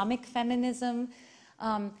Islamic feminism.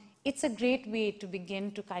 It's a great way to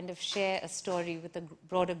begin to kind of share a story with a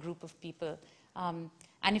broader group of people.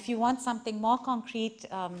 And if you want something more concrete,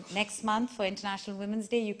 next month for International Women's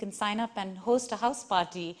Day, you can sign up and host a house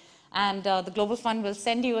party. And the Global Fund will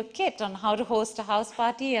send you a kit on how to host a house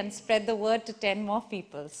party and spread the word to 10 more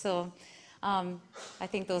people. So I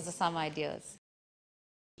think those are some ideas.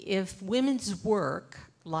 If women's work,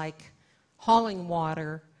 like hauling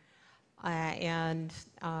water and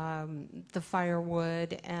the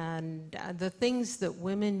firewood and the things that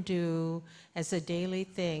women do as a daily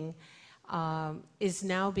thing, is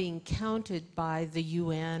now being counted by the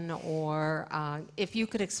UN, or if you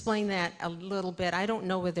could explain that a little bit. I don't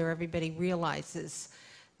know whether everybody realizes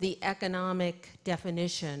the economic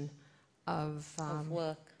definition of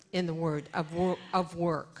work. In the word of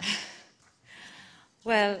work.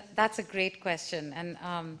 Well, that's a great question, and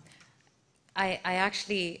I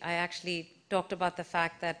actually talked about the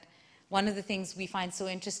fact that one of the things we find so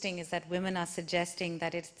interesting is that women are suggesting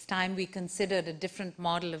that it's time we considered a different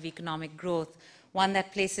model of economic growth, one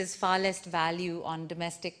that places far less value on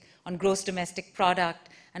gross domestic product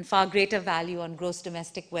and far greater value on gross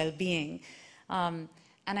domestic well-being. And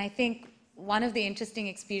I think one of the interesting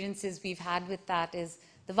experiences we've had with that is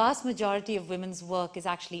the vast majority of women's work is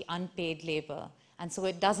actually unpaid labor. And so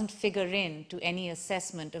it doesn't figure in to any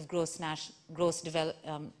assessment of gross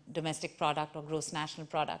domestic product or gross national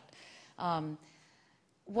product.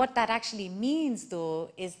 What that actually means,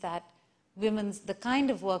 though, is that the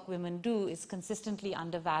kind of work women do is consistently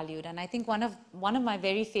undervalued. And I think one of my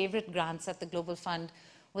very favorite grants at the Global Fund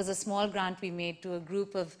was a small grant we made to a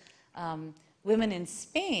group of women in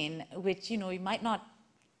Spain, which, you might not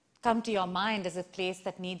come to your mind as a place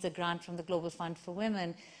that needs a grant from the Global Fund for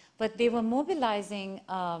Women. But they were mobilizing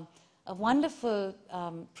a wonderful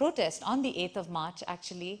protest on the 8th of March,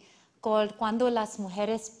 actually, called Cuando las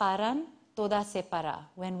mujeres paran, toda se para.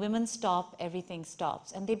 When women stop, everything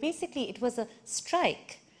stops. And it was a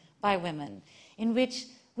strike by women in which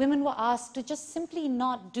women were asked to just simply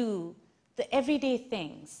not do the everyday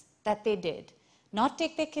things that they did. Not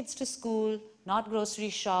take their kids to school, not grocery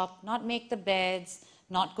shop, not make the beds,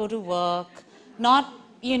 not go to work, not,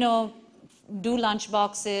 do lunch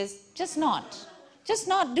boxes, just not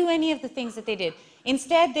do any of the things that they did.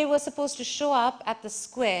 Instead, they were supposed to show up at the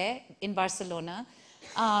square in Barcelona,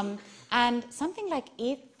 and something like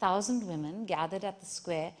 8,000 women gathered at the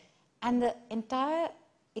square, and the entire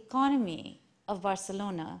economy of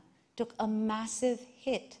Barcelona took a massive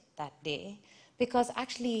hit that day because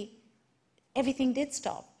actually everything did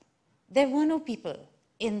stop. There were no people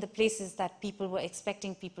in the places that people were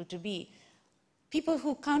expecting people to be. People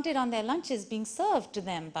who counted on their lunches being served to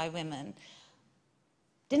them by women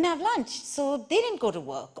didn't have lunch, so they didn't go to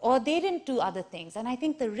work, or they didn't do other things. And I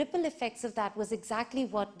think the ripple effects of that was exactly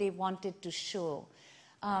what they wanted to show.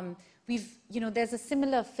 There's a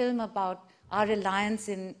similar film about our reliance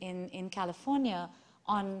in California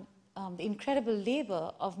on the incredible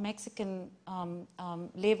labor of Mexican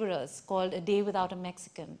laborers called A Day Without a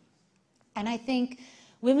Mexican. And I think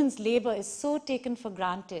women's labor is so taken for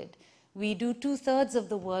granted. We do 2/3 of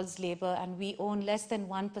the world's labor, and we own less than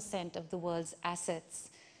 1% of the world's assets.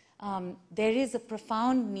 There is a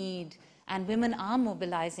profound need, and women are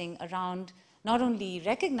mobilizing around not only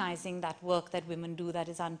recognizing that work that women do that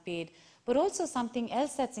is unpaid, but also something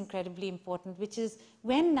else that's incredibly important, which is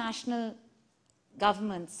when national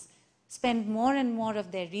governments spend more and more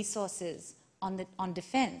of their resources on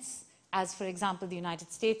defense, as, for example, the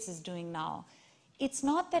United States is doing now, it's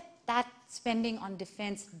not that spending on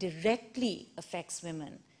defense directly affects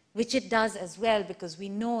women, which it does as well, because we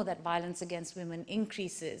know that violence against women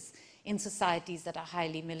increases in societies that are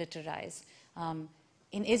highly militarized.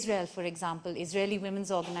 In Israel, for example, Israeli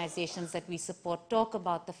women's organizations that we support talk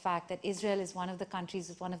about the fact that Israel is one of the countries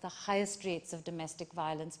with one of the highest rates of domestic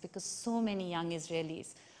violence because so many young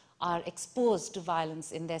Israelis are exposed to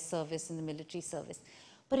violence in their service, in the military service.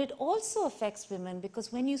 But it also affects women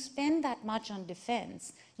because when you spend that much on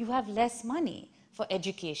defense, you have less money for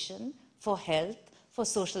education, for health, for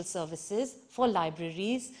social services, for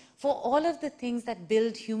libraries, for all of the things that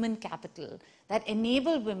build human capital, that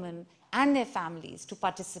enable women and their families to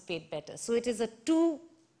participate better. So it is a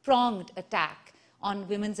two-pronged attack on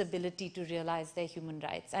women's ability to realize their human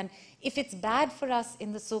rights. And if it's bad for us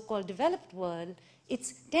in the so-called developed world,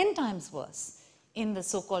 it's 10 times worse in the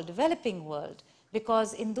so-called developing world,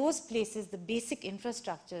 because in those places, the basic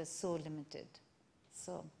infrastructure is so limited.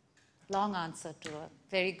 So, long answer to a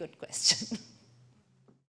very good question.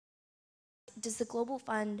 Does the Global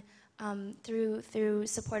Fund, through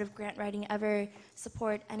supportive grant writing, ever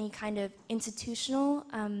support any kind of institutional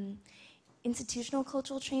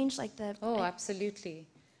cultural change, like the? Oh, absolutely.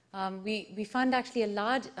 We fund actually a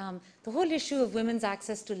large, the whole issue of women's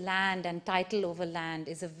access to land and title over land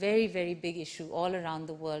is a very, very big issue all around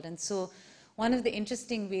the world. And so one of the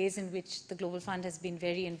interesting ways in which the Global Fund has been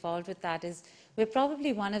very involved with that is we're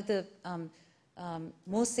probably one of the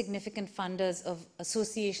most significant funders of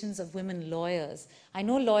associations of women lawyers. I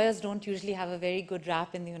know lawyers don't usually have a very good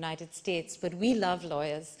rap in the United States, but we love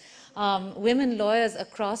lawyers. Women lawyers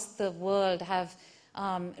across the world have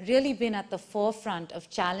really been at the forefront of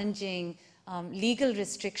challenging legal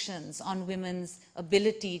restrictions on women's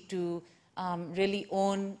ability to really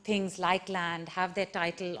own things like land, have their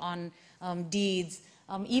title on deeds,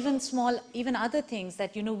 even other things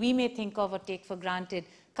that we may think of or take for granted.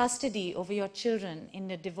 Custody over your children in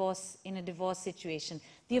a divorce situation,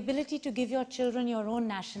 the ability to give your children your own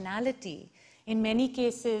nationality. In many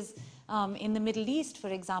cases, in the Middle East, for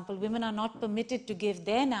example, women are not permitted to give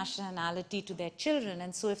their nationality to their children,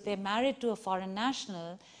 and so if they're married to a foreign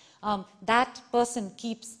national, that person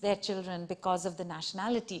keeps their children because of the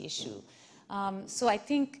nationality issue. So I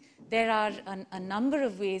think there are a number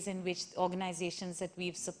of ways in which organizations that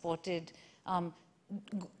we've supported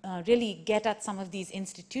really get at some of these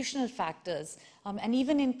institutional factors. And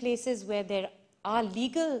even in places where there are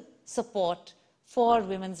legal support for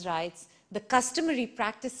women's rights, the customary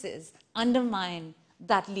practices undermine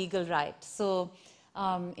that legal right. So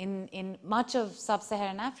in much of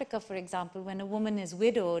sub-Saharan Africa, for example, when a woman is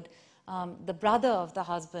widowed, the brother of the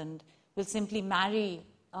husband will simply marry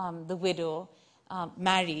the widow,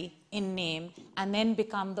 marry in name, and then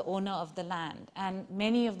become the owner of the land. And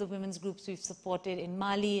many of the women's groups we've supported in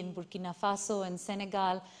Mali, in Burkina Faso, and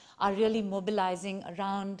Senegal are really mobilizing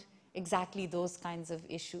around exactly those kinds of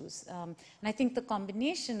issues. And I think the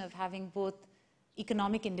combination of having both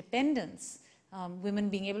economic independence, women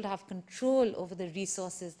being able to have control over the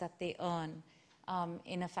resources that they earn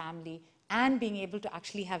in a family, and being able to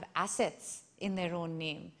actually have assets in their own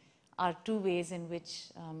name are two ways in which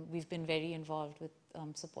we've been very involved with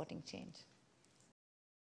supporting change.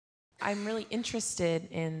 I'm really interested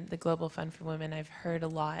in the Global Fund for Women. I've heard a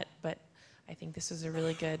lot, but I think this was a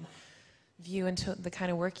really good view into the kind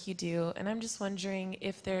of work you do. And I'm just wondering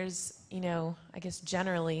if there's, I guess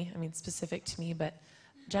generally, specific to me, but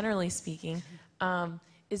generally speaking,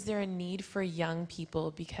 is there a need for young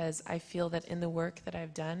people? Because I feel that in the work that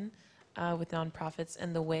I've done with nonprofits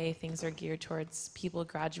and the way things are geared towards people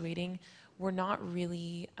graduating, we're not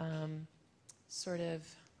really what's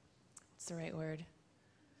the right word?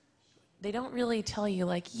 They don't really tell you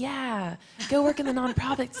like, yeah, go work in the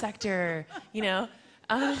nonprofit sector,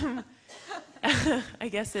 I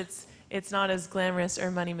guess it's not as glamorous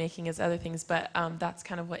or money-making as other things, but that's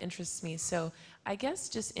kind of what interests me. So I guess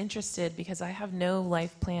just interested, because I have no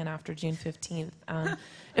life plan after June 15th.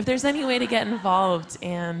 If there's any way to get involved,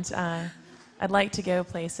 and I'd like to go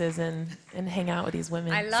places and hang out with these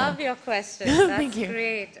women. I love your question. That's Thank you.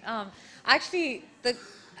 Great. Actually,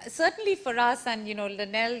 certainly for us, and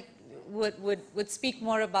Linnell would speak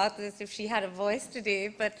more about this if she had a voice today,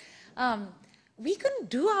 but we couldn't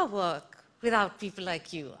do our work without people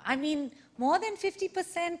like you. More than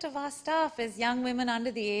 50% of our staff is young women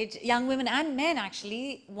under the age, young women and men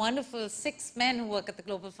actually, wonderful 6 men who work at the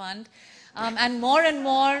Global Fund, and more and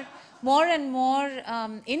more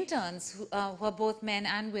interns who are both men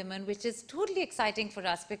and women, which is totally exciting for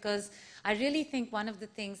us, because I really think one of the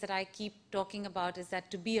things that I keep talking about is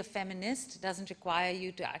that to be a feminist doesn't require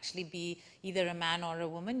you to actually be either a man or a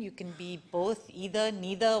woman. You can be both, either,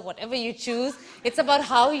 neither, whatever you choose. It's about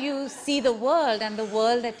how you see the world and the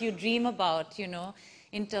world that you dream about,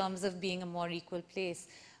 in terms of being a more equal place.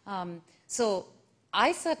 So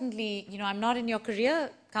I certainly, I'm not in your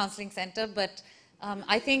career counseling center, but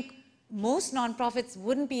I think most nonprofits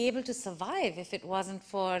wouldn't be able to survive if it wasn't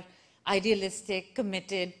for idealistic,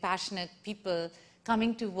 committed, passionate people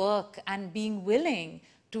coming to work and being willing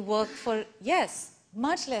to work for, yes,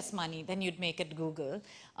 much less money than you'd make at Google.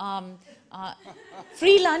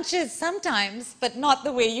 Free lunches sometimes, but not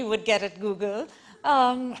the way you would get at Google.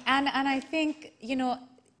 And I think, you know,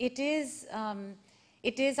 it is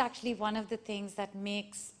actually one of the things that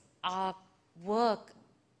makes our work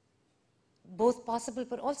both possible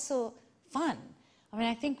but also fun. I mean,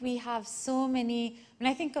 I think we have so many, when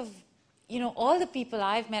I think of, you know, all the people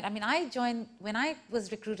I've met, I mean, I joined, when I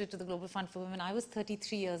was recruited to the Global Fund for Women, I was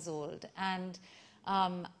 33 years old. And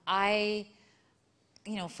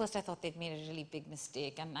you know, first I thought they'd made a really big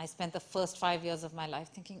mistake. And I spent the first 5 years of my life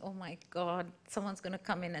thinking, oh my God, someone's going to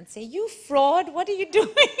come in and say, you fraud, what are you doing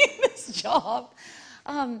in this job?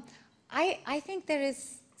 I think there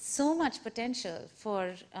is so much potential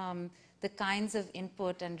for the kinds of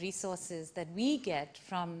input and resources that we get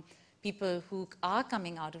from people who are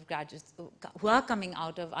coming out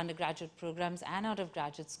of undergraduate programs and out of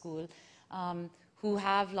graduate school, who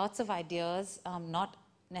have lots of ideas, not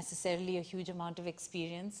necessarily a huge amount of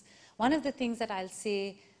experience. One of the things that I'll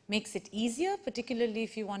say makes it easier, particularly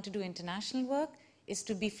if you want to do international work, is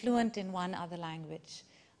to be fluent in one other language.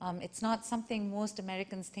 It's not something most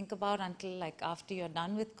Americans think about until like after you're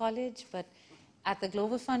done with college, but at the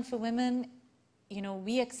Global Fund for Women, you know,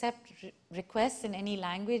 we accept requests in any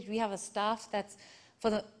language. We have a staff that's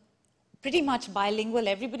pretty much bilingual.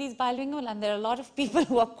 Everybody's bilingual, and there are a lot of people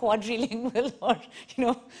who are quadrilingual or, you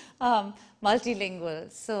know,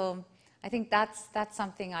 multilingual. So I think that's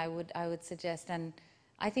something I would suggest. And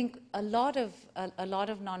I think a lot of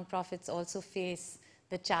nonprofits also face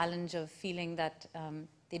the challenge of feeling that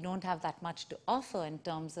they don't have that much to offer in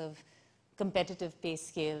terms of competitive pay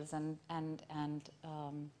scales and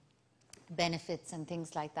benefits and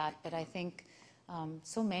things like that. But I think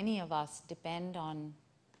so many of us depend on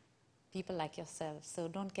people like yourselves, so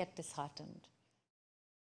don't get disheartened.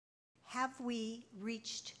 Have we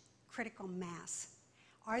reached critical mass?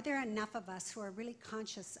 Are there enough of us who are really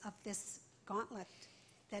conscious of this gauntlet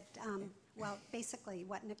that, well, basically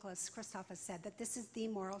what Nicholas Kristof has said, that this is the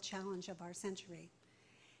moral challenge of our century?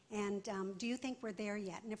 And do you think we're there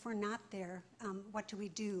yet? And if we're not there, what do we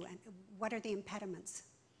do? And what are the impediments?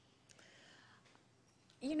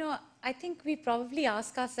 You know, I think we probably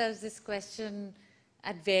ask ourselves this question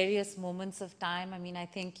at various moments of time. I mean, I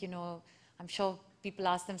think, you know, I'm sure people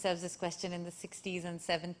ask themselves this question in the 60s and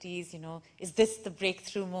 70s, you know, is this the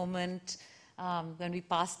breakthrough moment when we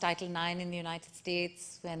passed Title IX in the United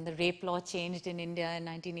States, when the rape law changed in India in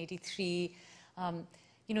 1983?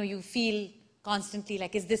 You know, you feel constantly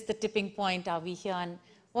like, is this the tipping point? Are we here? And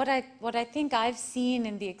what I think I've seen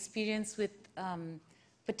in the experience with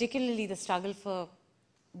particularly the struggle for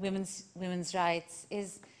women's rights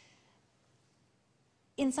is,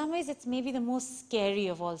 in some ways, it's maybe the most scary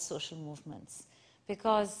of all social movements,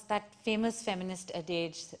 because that famous feminist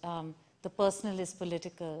adage, the personal is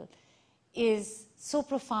political, is so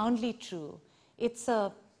profoundly true. It's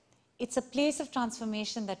a place of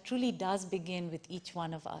transformation that truly does begin with each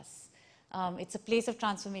one of us. It's a place of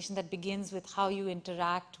transformation that begins with how you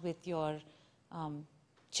interact with your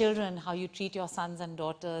children, how you treat your sons and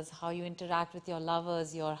daughters, how you interact with your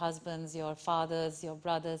lovers, your husbands, your fathers, your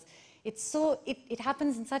brothers. It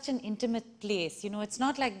happens in such an intimate place. You know, it's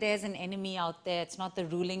not like there's an enemy out there. It's not the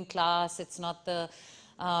ruling class. It's not the,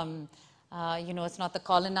 you know, it's not the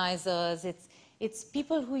colonizers. It's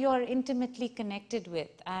people who you're intimately connected with.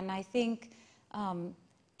 And I think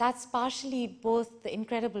that's partially both the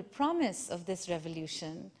incredible promise of this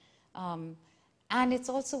revolution, and it's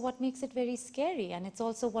also what makes it very scary, and it's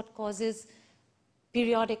also what causes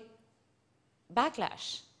periodic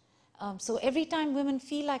backlash. So every time women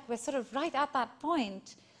feel like we're sort of right at that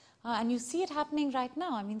point, and you see it happening right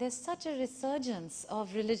now. I mean, there's such a resurgence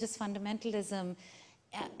of religious fundamentalism,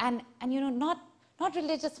 and you know, not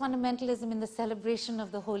religious fundamentalism in the celebration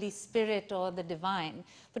of the Holy Spirit or the divine,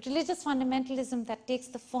 but religious fundamentalism that takes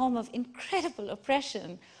the form of incredible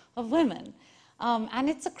oppression of women. And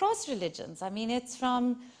it's across religions. I mean, it's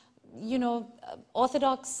from, you know,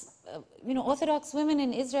 Orthodox women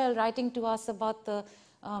in Israel writing to us about the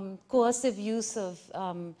coercive use of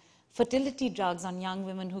fertility drugs on young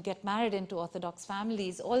women who get married into Orthodox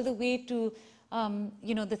families, all the way to,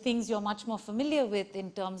 you know, the things you're much more familiar with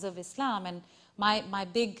in terms of Islam. And my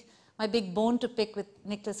big bone to pick with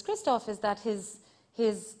Nicholas Kristof is that his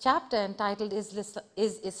chapter entitled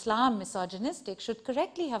Is Islam Misogynistic should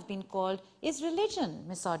correctly have been called Is Religion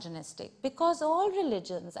Misogynistic? Because all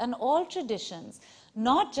religions and all traditions,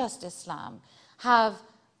 not just Islam, have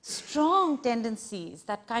strong tendencies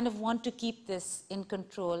that kind of want to keep this in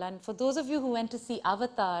control. And for those of you who went to see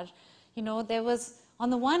Avatar, you know, there was on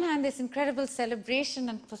the one hand, this incredible celebration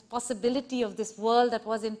and possibility of this world that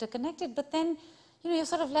was interconnected, but then, you're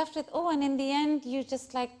sort of left with, oh, and in the end, you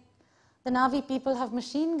just like, the Navi people have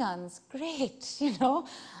machine guns. Great,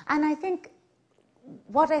 And I think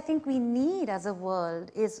what I think we need as a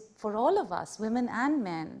world is for all of us, women and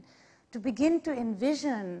men, to begin to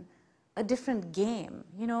envision a different game.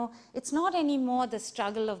 It's not anymore the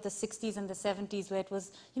struggle of the 60s and the 70s where it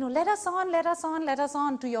was, let us on, let us on, let us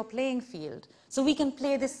on to your playing field. So we can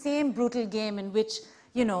play the same brutal game in which,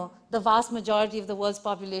 the vast majority of the world's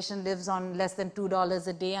population lives on less than $2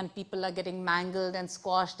 a day and people are getting mangled and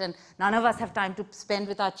squashed and none of us have time to spend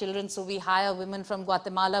with our children, so we hire women from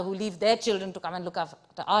Guatemala who leave their children to come and look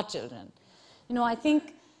after our children. I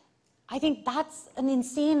think that's an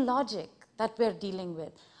insane logic that we're dealing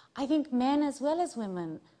with. I think men as well as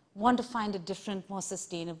women want to find a different, more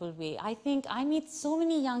sustainable way. I think I meet so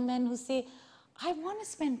many young men who say, I want to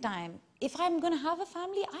spend time. If I'm going to have a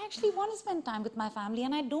family, I actually want to spend time with my family.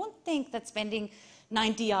 And I don't think that spending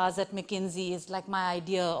 90 hours at McKinsey is like my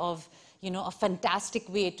idea of, a fantastic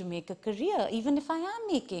way to make a career, even if I am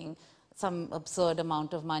making some absurd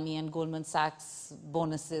amount of money and Goldman Sachs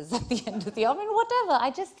bonuses at the end of the year. I mean, whatever.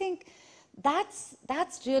 I just think that's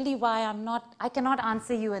really why I cannot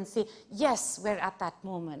answer you and say, yes, we're at that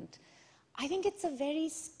moment. I think it's a very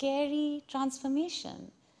scary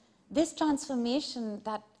transformation. This transformation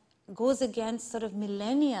that goes against sort of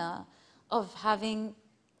millennia of having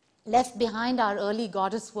left behind our early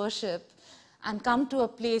goddess worship and come to a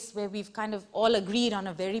place where we've kind of all agreed on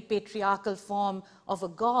a very patriarchal form of a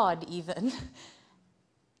god even,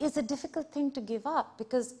 is a difficult thing to give up,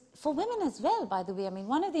 because for women as well, by the way, I mean,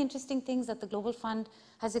 one of the interesting things that the Global Fund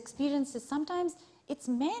has experienced is sometimes it's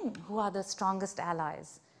men who are the strongest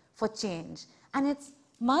allies for change. And it's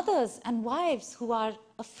mothers and wives who are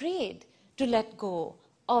afraid to let go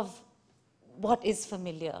of what is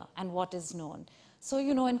familiar and what is known. So,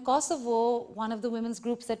 in Kosovo, one of the women's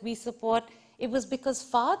groups that we support, it was because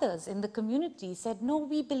fathers in the community said, no,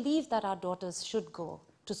 we believe that our daughters should go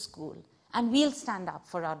to school. And we'll stand up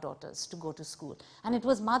for our daughters to go to school. And it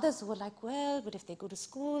was mothers who were like, well, but if they go to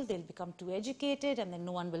school, they'll become too educated and then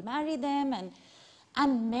no one will marry them.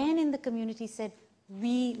 And men in the community said,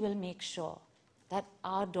 we will make sure that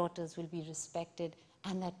our daughters will be respected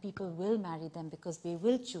and that people will marry them because they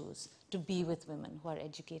will choose to be with women who are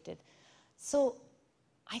educated. So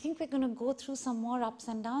I think we're going to go through some more ups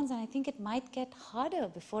and downs, and I think it might get harder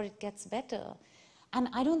before it gets better. And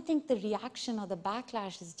I don't think the reaction or the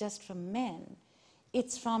backlash is just from men.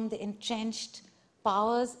 It's from the entrenched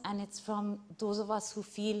powers, and it's from those of us who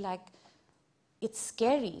feel like it's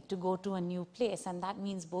scary to go to a new place, and that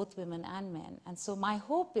means both women and men. And so my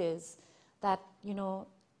hope is that,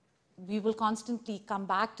 we will constantly come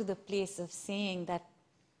back to the place of saying that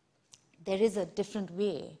there is a different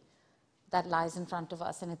way that lies in front of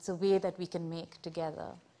us, and it's a way that we can make together.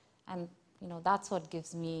 And, that's what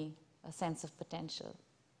gives me a sense of potential.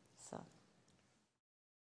 So.